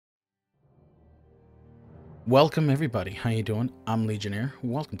Welcome everybody. How you doing? I'm Legionnaire.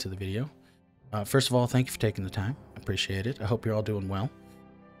 Welcome to the video. First of all, thank you for taking the time. I appreciate it. I hope you're all doing well.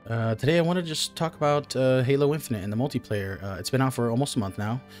 Today I want to just talk about Halo Infinite and the multiplayer. It's been out for almost a month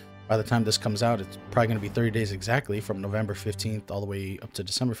now. By the time this comes out, it's probably going to be 30 days exactly, from November 15th all the way up to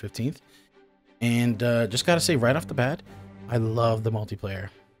December 15th. And just gotta say right off the bat, I love the multiplayer.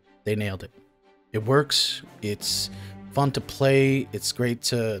 They nailed it. It works. It's fun to play. It's great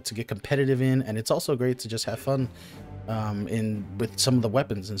to get competitive in, and it's also great to just have fun with some of the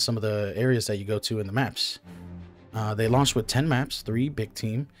weapons and some of the areas that you go to in the maps. They launched with 10 maps, 3 big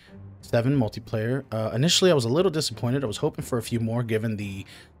team, 7 multiplayer. Initially, I was a little disappointed. I was hoping for a few more given the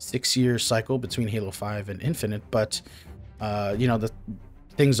 6-year cycle between Halo 5 and Infinite, but you know, the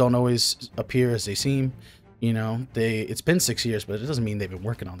things don't always appear as they seem. You know, it's been 6 years, but it doesn't mean they've been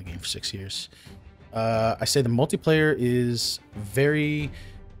working on the game for 6 years. I say the multiplayer is very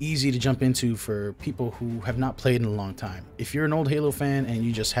easy to jump into for people who have not played in a long time. If you're an old Halo fan and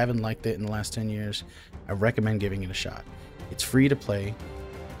you just haven't liked it in the last 10 years, I recommend giving it a shot. It's free to play,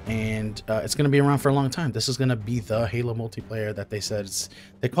 and it's going to be around for a long time. This is going to be the Halo multiplayer that they said.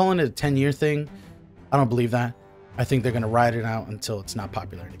 They're calling it a 10-year thing. I don't believe that. I think they're going to ride it out until it's not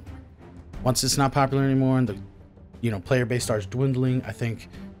popular anymore. Once it's not popular anymore and the player base starts dwindling, I think,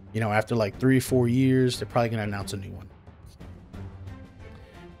 after like 3 or 4 years, they're probably going to announce a new one.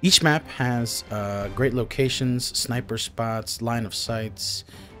 Each map has great locations, sniper spots, line of sights,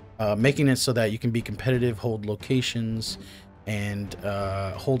 making it so that you can be competitive, hold locations, and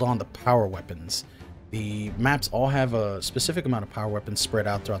hold on to power weapons. The maps all have a specific amount of power weapons spread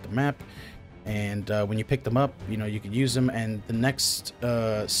out throughout the map, and when you pick them up, you can use them, and the next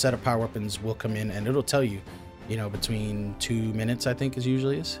set of power weapons will come in, and it'll tell you, between 2 minutes, I think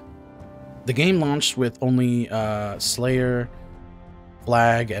usually is. The game launched with only Slayer,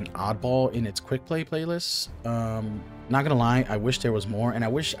 Flag, and Oddball in its quick play playlists. Not gonna lie, I wish there was more, and I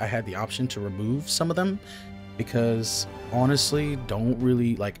wish I had the option to remove some of them, because honestly, don't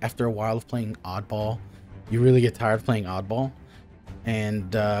really like, after a while of playing Oddball, you really get tired of playing Oddball.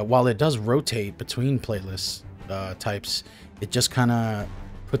 And while it does rotate between playlist types, it just kind of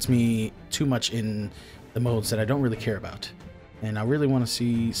puts me too much in the modes that I don't really care about. And I really want to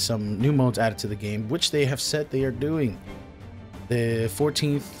see some new modes added to the game, which they have said they are doing. The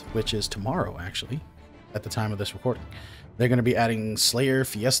 14th, which is tomorrow actually, at the time of this recording, they're going to be adding Slayer,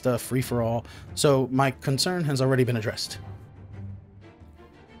 Fiesta, Free-for-All. So my concern has already been addressed.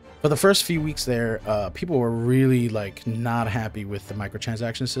 For the first few weeks there, people were really not happy with the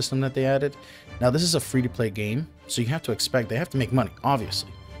microtransaction system that they added. Now this is a free-to-play game, so you have to expect they have to make money,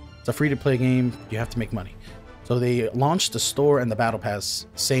 obviously. It's a free-to-play game, you have to make money. So they launched the store and the battle pass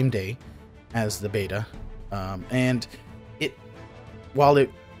same day as the beta, and while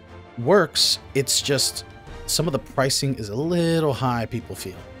it works, it's just some of the pricing is a little high, people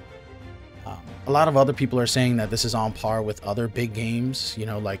feel. A lot of other people are saying that this is on par with other big games,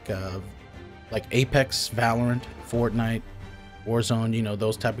 like Apex, Valorant, Fortnite, Warzone,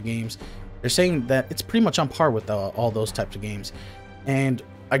 those type of games. They're saying that it's pretty much on par with all those types of games. And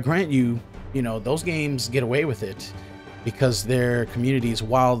I grant you, those games get away with it because their communities,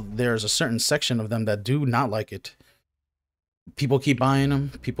 while there's a certain section of them that do not like it, people keep buying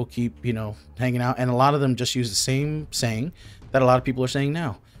them, people keep, hanging out, and a lot of them just use the same saying that a lot of people are saying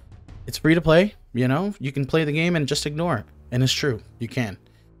now. It's free to play, you can play the game and just ignore it. And it's true, you can.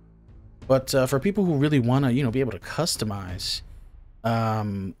 But for people who really want to, be able to customize,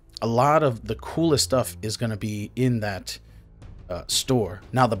 a lot of the coolest stuff is going to be in that store.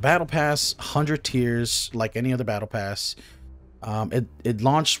 Now, the Battle Pass, 100 tiers, like any other Battle Pass, it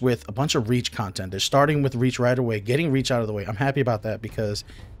launched with a bunch of Reach content. They're starting with Reach right away, getting Reach out of the way. I'm happy about that because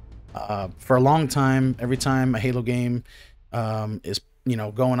for a long time, every time a Halo game is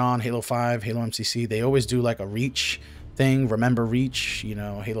going on, Halo 5, Halo MCC, they always do like a Reach thing. Remember Reach?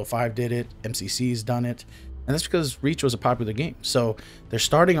 Halo 5 did it, MCC's done it, and that's because Reach was a popular game. So they're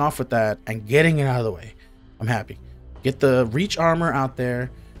starting off with that and getting it out of the way. I'm happy. Get the Reach armor out there,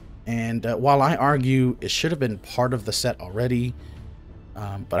 and while I argue it should have been part of the set already,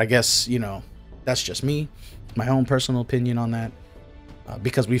 but I guess that's just me, my own personal opinion on that.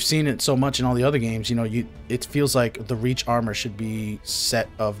 Because we've seen it so much in all the other games, it feels like the Reach armor should be set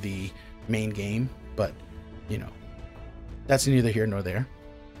of the main game, but that's neither here nor there.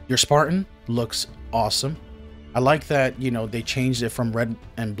 Your Spartan looks awesome. I like that they changed it from red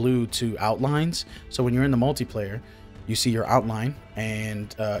and blue to outlines, so when you're in the multiplayer, you see your outline,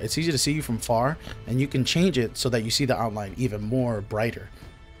 and it's easy to see you from far, and you can change it so that you see the outline even more brighter,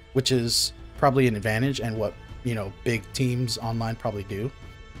 which is probably an advantage and what big teams online probably do.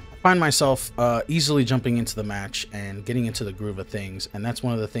 find myself easily jumping into the match and getting into the groove of things, and that's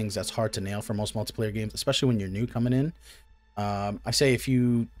one of the things that's hard to nail for most multiplayer games, especially when you're new coming in. I say if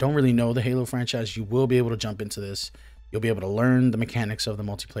you don't really know the Halo franchise, you will be able to jump into this. You'll be able to learn the mechanics of the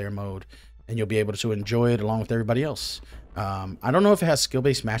multiplayer mode, and you'll be able to enjoy it along with everybody else. I don't know if it has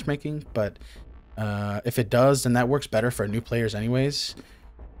skill-based matchmaking, but if it does, then that works better for new players anyways.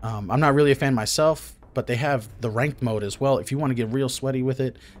 I'm not really a fan myself, but they have the ranked mode as well. If you want to get real sweaty with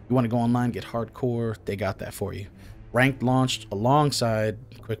it, you want to go online, get hardcore, they got that for you. Ranked launched alongside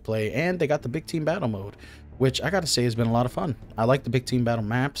quick play, and they got the big team battle mode, which I gotta say has been a lot of fun. I like the big team battle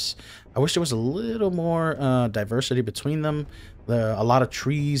maps. I wish there was a little more diversity between them. A lot of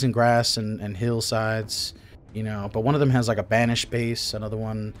trees and grass and hillsides, you know, but one of them has like a banish base, another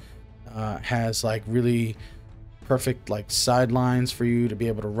one has like really perfect like sidelines for you to be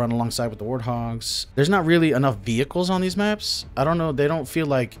able to run alongside with the warthogs. There's not really enough vehicles on these maps. I don't know, they don't feel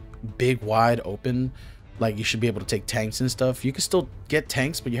like big wide open, like you should be able to take tanks and stuff. You can still get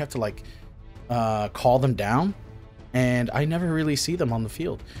tanks, but you have to like call them down, and I never really see them on the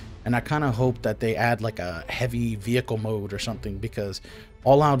field. And I kind of hope that they add like a heavy vehicle mode or something, because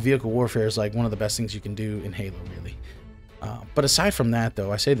all-out vehicle warfare is like one of the best things you can do in Halo, really. But aside from that,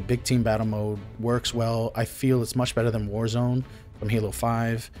 though, I say the big team battle mode works well. I feel it's much better than Warzone from Halo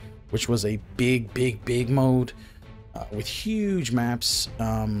 5, which was a big mode with huge maps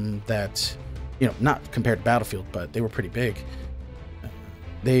that, you know, not compared to Battlefield, but they were pretty big.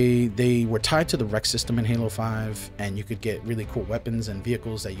 They were tied to the rec system in Halo 5, and you could get really cool weapons and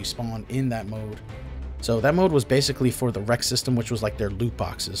vehicles that you spawn in that mode. So that mode was basically for the rec system, which was like their loot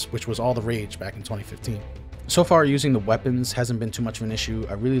boxes, which was all the rage back in 2015. So far, using the weapons hasn't been too much of an issue.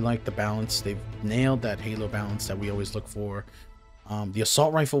 I really like the balance. They've nailed that Halo balance that we always look for. The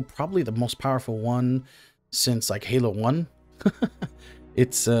assault rifle, probably the most powerful one since like Halo 1.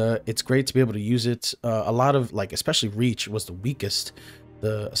 It's great to be able to use it. A lot of like, especially Reach was the weakest.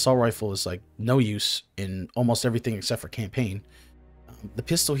 The assault rifle is like no use in almost everything except for campaign. The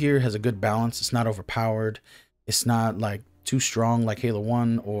pistol here has a good balance. It's not overpowered. It's not like too strong like Halo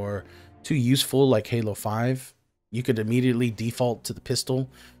 1 or too useful like Halo 5. You could immediately default to the pistol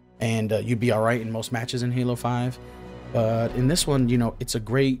and you'd be all right in most matches in Halo 5. But in this one, you know, it's a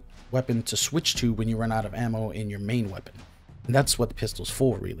great weapon to switch to when you run out of ammo in your main weapon. And that's what the pistol's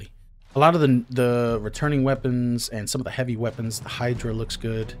for, really. A lot of the returning weapons and some of the heavy weapons, the Hydra looks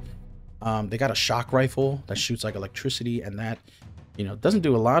good. They got a shock rifle that shoots like electricity, and that, you know, doesn't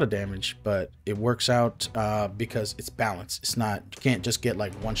do a lot of damage, but it works out because it's balanced. It's not, you can't just get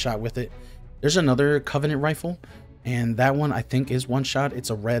like one shot with it. There's another Covenant rifle, and that one I think is one shot. It's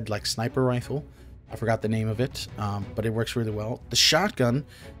a red like sniper rifle. I forgot the name of it, but it works really well. The shotgun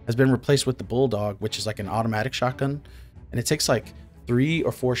has been replaced with the Bulldog, which is like an automatic shotgun, and it takes like 3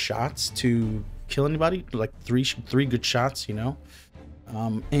 or 4 shots to kill anybody, like three good shots, you know. I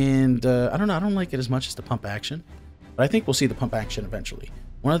don't know, I don't like it as much as the pump action, but I think we'll see the pump action eventually.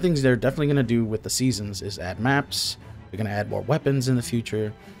 One of the things they're definitely going to do with the seasons is add maps. They're going to add more weapons in the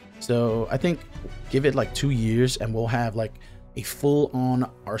future. So I think give it like 2 years and we'll have like a full-on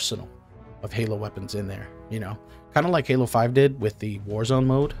arsenal of Halo weapons in there, you know, kind of like Halo 5 did with the Warzone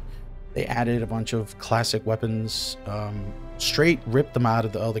mode. They added a bunch of classic weapons, straight ripped them out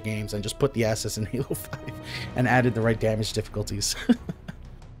of the other games and just put the assets in Halo 5 and added the right damage difficulties.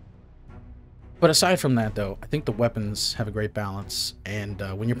 But aside from that, though, I think the weapons have a great balance. And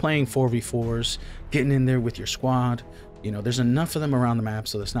when you're playing 4v4s, getting in there with your squad, you know, there's enough of them around the map,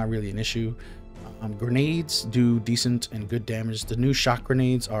 so that's not really an issue. Grenades do decent and good damage. The new shock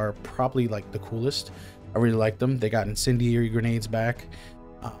grenades are probably like the coolest. I really like them. They got incendiary grenades back.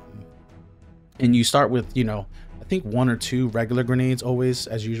 And you start with, you know, I think 1 or 2 regular grenades always,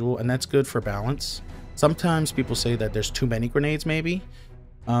 as usual, and that's good for balance. Sometimes people say that there's too many grenades, maybe.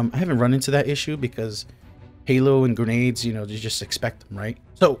 I haven't run into that issue because Halo and grenades, you know, you just expect them, right?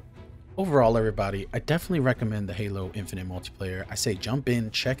 So overall, everybody, I definitely recommend the Halo Infinite multiplayer. I say jump in,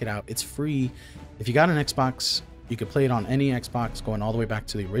 check it out. It's free. If you got an Xbox, you could play it on any Xbox, going all the way back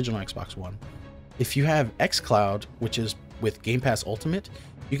to the original Xbox One. If you have xCloud, which is with Game Pass Ultimate,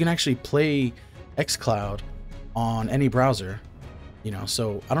 you can actually play xCloud on any browser, you know.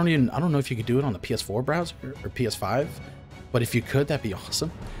 So I don't know if you could do it on the PS4 browser or PS5, but if you could, that'd be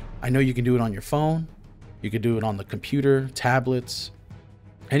awesome. I know you can do it on your phone, you could do it on the computer, tablets,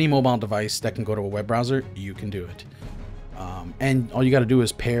 any mobile device that can go to a web browser, you can do it. And all you got to do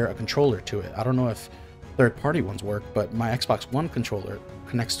is pair a controller to it. I don't know if third-party ones work, but my Xbox One controller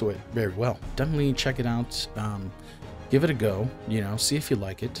connects to it very well. Definitely check it out. Give it a go, you know, see if you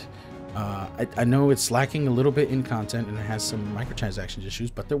like it. I know it's lacking a little bit in content and it has some microtransaction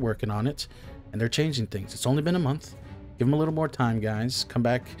issues, but they're working on it and they're changing things. It's only been a month. Give them a little more time, guys. Come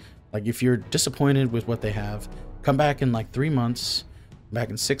back. Like, if you're disappointed with what they have, come back in like 3 months, back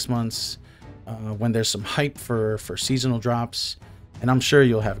in 6 months, when there's some hype for seasonal drops, and I'm sure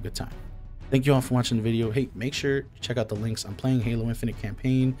you'll have a good time. Thank you all for watching the video. Hey, make sure you check out the links. I'm playing Halo Infinite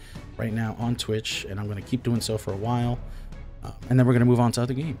campaign right now on Twitch, and I'm going to keep doing so for a while. And then we're going to move on to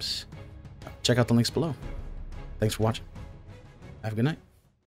other games. Check out the links below. Thanks for watching. Have a good night.